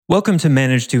Welcome to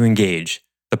Manage to Engage,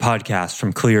 the podcast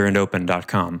from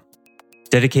clearandopen.com,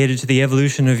 dedicated to the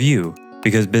evolution of you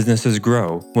because businesses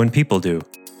grow when people do.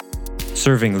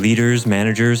 Serving leaders,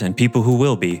 managers, and people who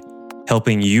will be,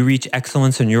 helping you reach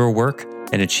excellence in your work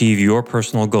and achieve your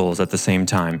personal goals at the same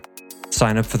time.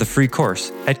 Sign up for the free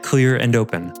course at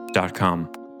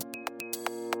clearandopen.com.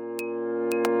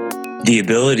 The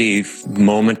ability,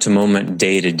 moment to moment,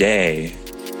 day to day,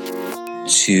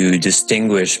 to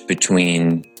distinguish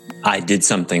between I did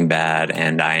something bad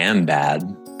and I am bad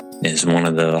is one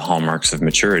of the hallmarks of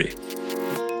maturity.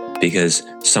 Because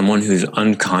someone who's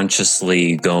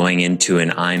unconsciously going into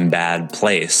an I'm bad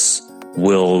place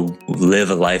will live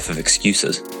a life of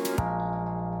excuses.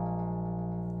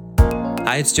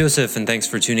 Hi, it's Joseph, and thanks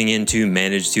for tuning in to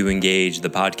Manage to Engage,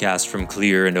 the podcast from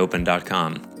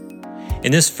clearandopen.com.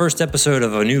 In this first episode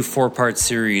of a new 4-part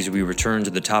series, we return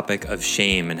to the topic of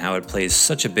shame and how it plays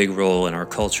such a big role in our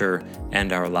culture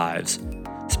and our lives.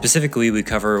 Specifically, we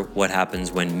cover what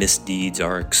happens when misdeeds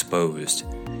are exposed.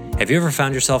 Have you ever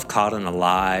found yourself caught in a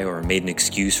lie or made an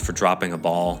excuse for dropping a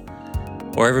ball?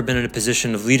 Or ever been in a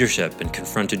position of leadership and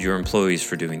confronted your employees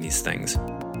for doing these things?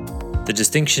 The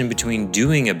distinction between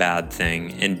doing a bad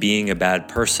thing and being a bad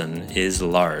person is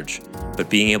large, but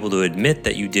being able to admit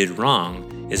that you did wrong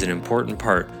is an important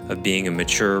part of being a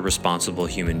mature, responsible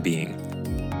human being.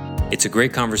 It's a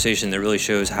great conversation that really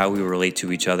shows how we relate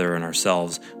to each other and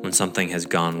ourselves when something has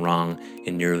gone wrong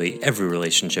in nearly every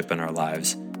relationship in our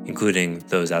lives, including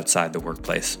those outside the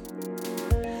workplace.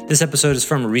 This episode is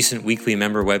from a recent weekly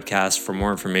member webcast. For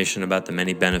more information about the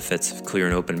many benefits of Clear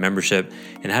and Open membership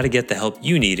and how to get the help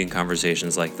you need in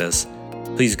conversations like this,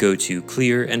 please go to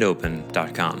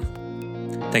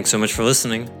clearandopen.com. Thanks so much for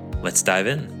listening. Let's dive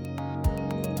in.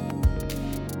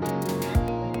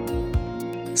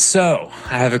 So,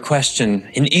 I have a question,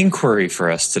 an inquiry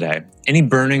for us today. Any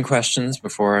burning questions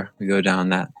before we go down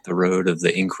the road of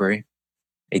the inquiry?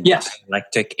 Yes.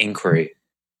 Dialectic inquiry.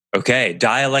 Okay,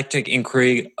 dialectic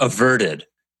inquiry averted.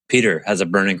 Peter has a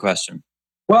burning question.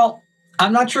 Well,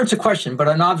 I'm not sure it's a question, but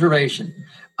an observation.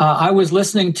 I was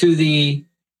listening to the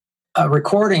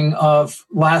recording of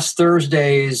last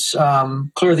Thursday's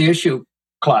Clear the Issue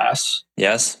class.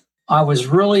 Yes. I was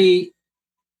really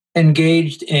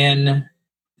engaged in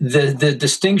the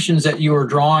distinctions that you were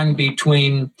drawing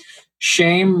between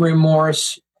shame,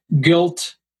 remorse,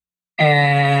 guilt,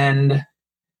 and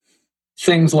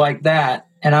things like that.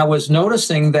 And I was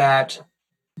noticing that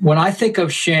when I think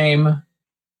of shame,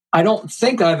 I don't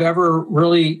think I've ever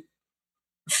really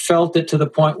felt it to the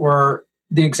point where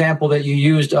the example that you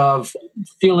used of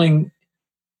feeling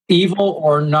evil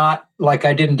or not, like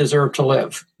I didn't deserve to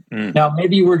live. Now,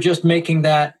 maybe you were just saying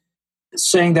that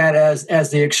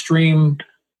as the extreme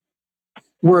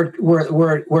where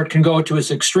it can go to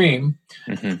its extreme,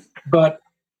 but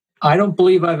I don't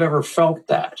believe I've ever felt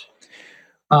that.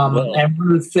 And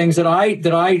one of the things that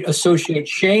I associate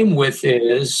shame with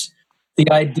is the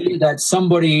idea that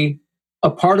somebody,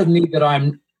 a part of me that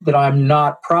I'm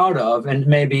not proud of, and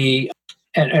maybe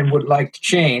and would like to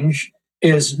change,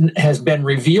 has been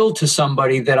revealed to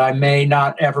somebody that I may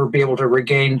not ever be able to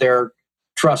regain their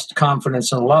trust,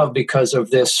 confidence, and love because of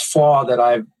this flaw that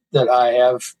I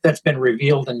have that's been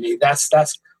revealed in me. That's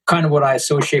kind of what I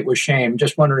associate with shame.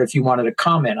 Just wondered if you wanted to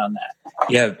comment on that.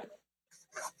 Yeah.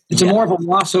 It's more of a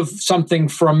loss of something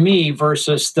from me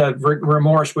versus the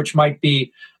remorse, which might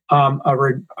be a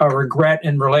regret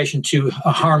in relation to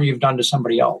a harm you've done to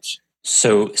somebody else.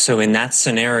 So in that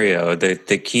scenario,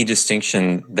 the key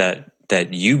distinction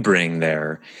that you bring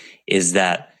there is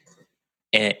that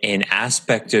an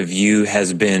aspect of you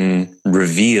has been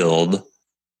revealed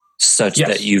such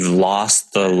that you've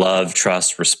lost the love,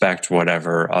 trust, respect,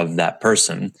 whatever of that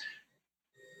person.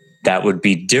 That would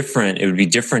be different. It would be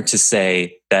different to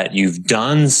say that you've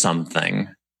done something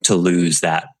to lose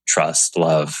that trust,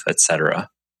 love, etc.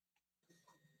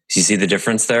 Do you see the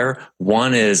difference there?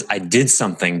 One is I did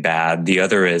something bad. The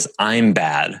other is I'm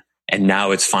bad. And now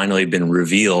it's finally been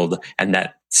revealed. And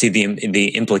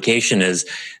the implication is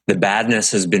the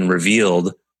badness has been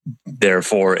revealed.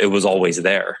 Therefore, it was always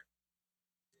there.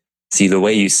 See, the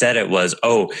way you said it was,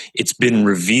 it's been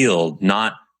revealed,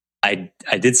 not I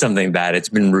did something bad. It's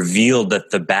been revealed that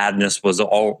the badness was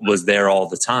there all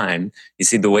the time. You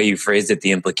see, the way you phrased it,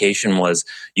 the implication was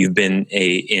you've been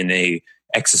in a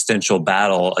existential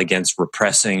battle against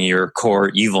repressing your core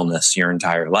evilness your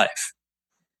entire life.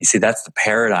 You see, that's the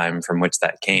paradigm from which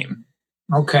that came.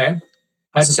 Okay.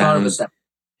 I thought of it.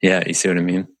 Yeah, you see what I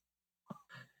mean?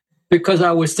 Because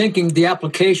I was thinking the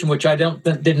application, which I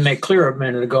didn't make clear a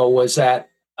minute ago, was that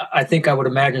I think I would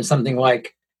imagine something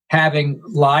like having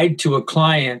lied to a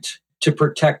client to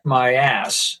protect my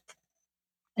ass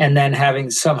and then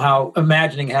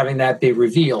imagining having that be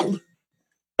revealed.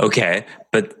 Okay,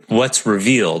 but what's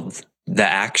revealed? The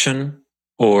action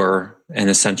or an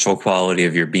essential quality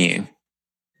of your being?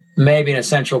 Maybe an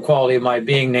essential quality of my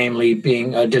being, namely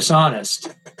being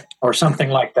dishonest or something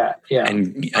like that. Yeah.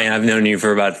 And I've known you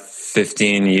for about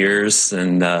 15 years,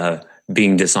 and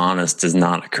being dishonest does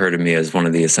not occur to me as one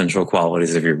of the essential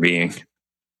qualities of your being.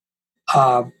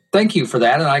 Thank you for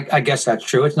that. And I guess that's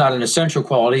true. It's not an essential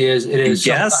quality. It is.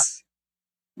 Yes.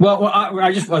 Well,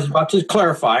 I just was about to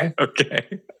clarify.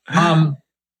 Okay.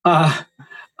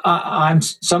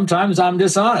 Sometimes I'm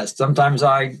dishonest. Sometimes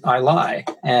I lie,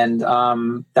 and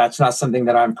that's not something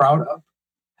that I'm proud of.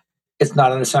 It's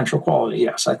not an essential quality.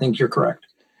 Yes, I think you're correct.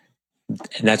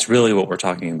 And that's really what we're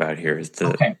talking about here is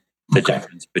the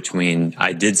difference between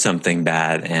I did something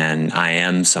bad and I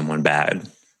am someone bad.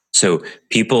 So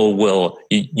people will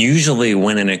usually,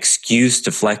 when an excuse,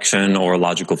 deflection, or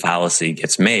logical fallacy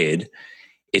gets made,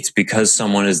 it's because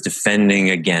someone is defending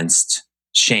against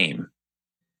shame.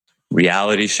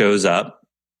 Reality shows up.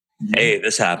 Hey,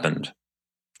 this happened.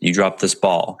 You dropped this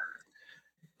ball.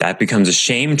 That becomes a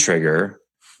shame trigger,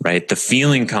 right? The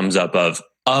feeling comes up of,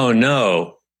 oh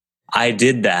no, I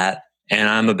did that and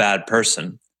I'm a bad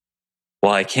person.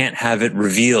 Well, I can't have it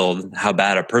revealed how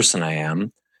bad a person I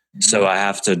am. So I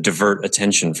have to divert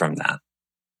attention from that.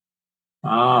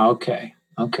 Okay.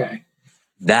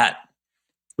 That,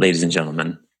 ladies and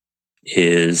gentlemen,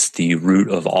 is the root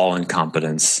of all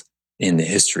incompetence in the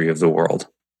history of the world.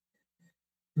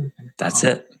 That's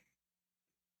it.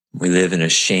 We live in a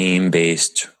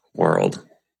shame-based world,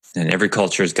 and every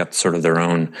culture has got sort of their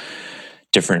own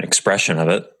different expression of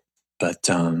it, but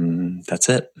that's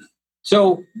it.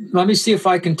 So let me see if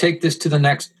I can take this to the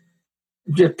next,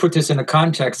 put this in a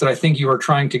context that I think you are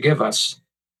trying to give us.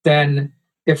 Then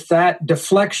if that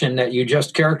deflection that you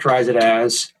just characterize it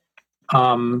as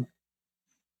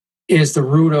is the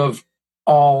root of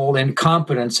all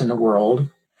incompetence in the world,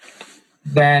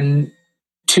 then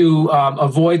to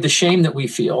avoid the shame that we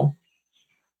feel,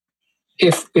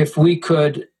 if we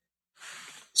could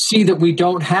see that we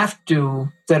don't have to,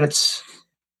 that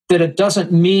it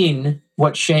doesn't mean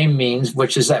what shame means,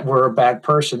 which is that we're a bad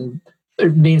person.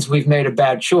 It means we've made a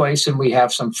bad choice and we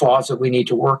have some flaws that we need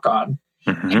to work on.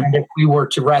 Mm-hmm. And if we were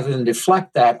to, rather than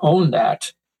deflect that, own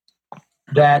that,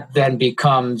 that then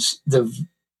becomes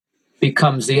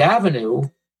the avenue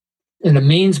and the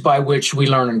means by which we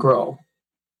learn and grow.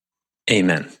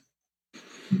 Amen.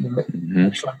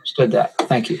 Mm-hmm. I understood that.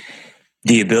 Thank you.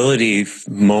 The ability,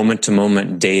 moment to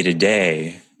moment, day to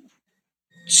day,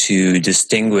 to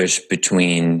distinguish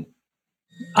between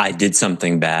I did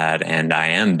something bad and I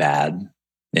am bad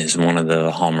is one of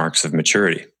the hallmarks of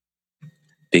maturity.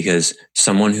 Because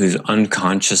someone who's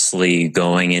unconsciously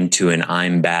going into an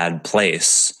I'm bad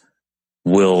place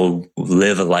will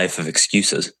live a life of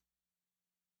excuses.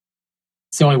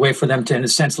 It's the only way for them to, in a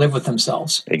sense, live with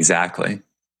themselves. Exactly.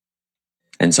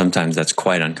 And sometimes that's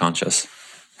quite unconscious.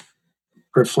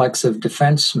 Reflexive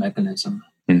defense mechanism.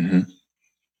 Mm-hmm.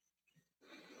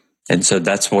 And so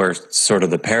that's where sort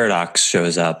of the paradox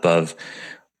shows up of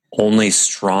only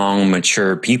strong,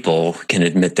 mature people can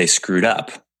admit they screwed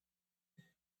up.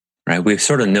 Right? We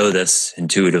sort of know this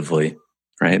intuitively,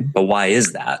 right? But why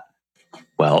is that?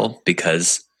 Well,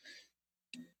 because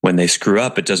when they screw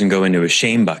up, it doesn't go into a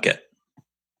shame bucket.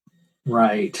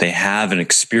 Right. They have an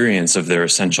experience of their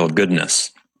essential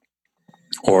goodness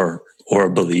or a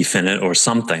belief in it or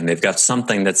something. They've got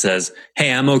something that says,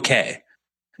 hey, I'm okay.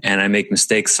 And I make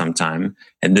mistakes sometime.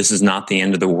 And this is not the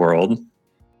end of the world.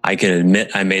 I can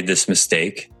admit I made this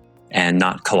mistake and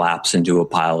not collapse into a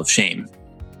pile of shame.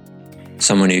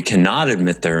 Someone who cannot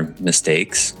admit their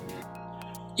mistakes,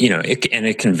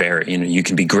 it can vary. You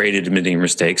can be great at admitting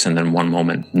mistakes and then one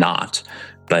moment not.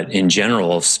 But in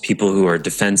general, people who are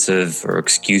defensive or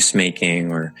excuse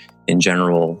making or in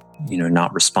general,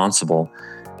 not responsible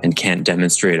and can't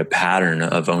demonstrate a pattern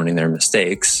of owning their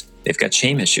mistakes, they've got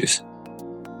shame issues.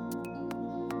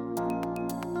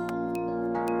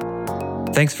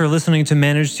 Thanks for listening to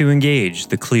Manage to Engage,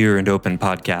 the Clear and Open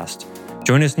podcast.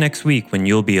 Join us next week when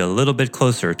you'll be a little bit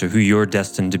closer to who you're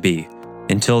destined to be.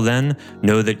 Until then,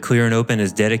 know that Clear and Open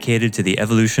is dedicated to the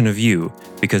evolution of you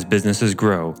because businesses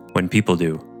grow when people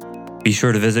do. Be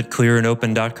sure to visit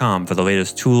clearandopen.com for the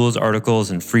latest tools,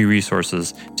 articles, and free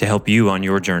resources to help you on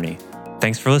your journey.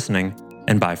 Thanks for listening,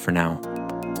 and bye for now.